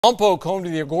Lompoc home to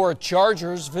the Agora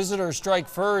Chargers. Visitors strike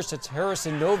first. It's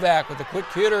Harrison Novak with a quick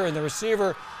hitter and the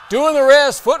receiver doing the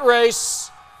rest. Foot race.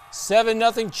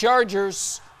 7-0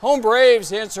 Chargers. Home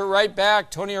Braves answer right back.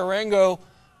 Tony Arango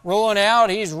rolling out.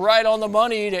 He's right on the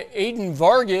money to Aiden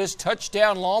Vargas.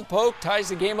 Touchdown Lompoc. Ties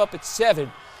the game up at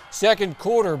 7. Second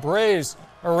quarter, Braves.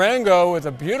 Arango with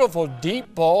a beautiful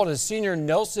deep ball to senior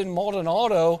Nelson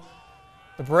Maldonado.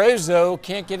 The Braves, though,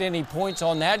 can't get any points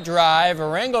on that drive.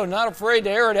 Arango not afraid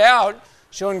to air it out,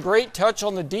 showing great touch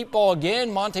on the deep ball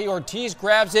again. Monte Ortiz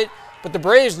grabs it, but the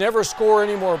Braves never score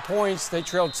any more points. They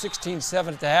trailed 16-7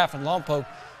 at the half, and Lompoc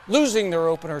losing their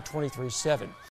opener 23-7.